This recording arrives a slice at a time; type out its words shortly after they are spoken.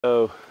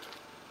So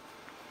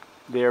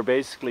they are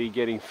basically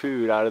getting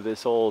food out of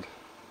this old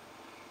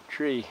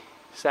tree,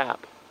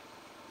 sap.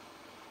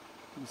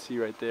 You can see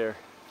right there.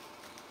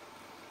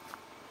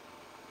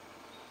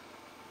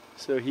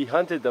 So he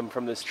hunted them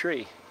from this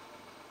tree.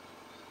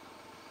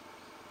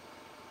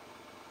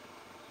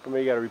 Or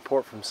maybe got a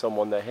report from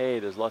someone that, hey,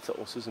 there's lots of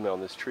osuzume on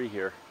this tree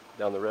here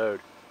down the road.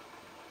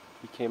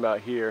 He came out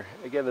here.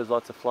 Again, there's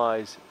lots of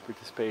flies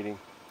participating.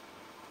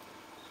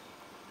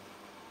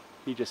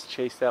 He just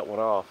chased that one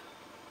off.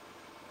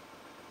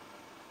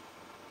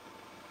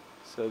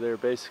 So they're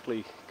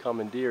basically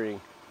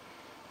commandeering.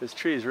 This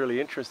tree is really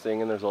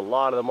interesting, and there's a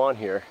lot of them on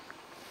here.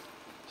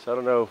 So I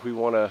don't know if we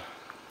want to.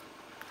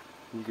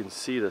 You can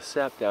see the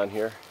sap down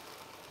here.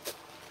 You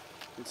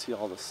can see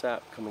all the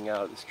sap coming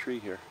out of this tree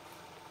here.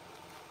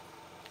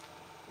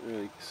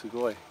 Really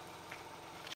sugoi.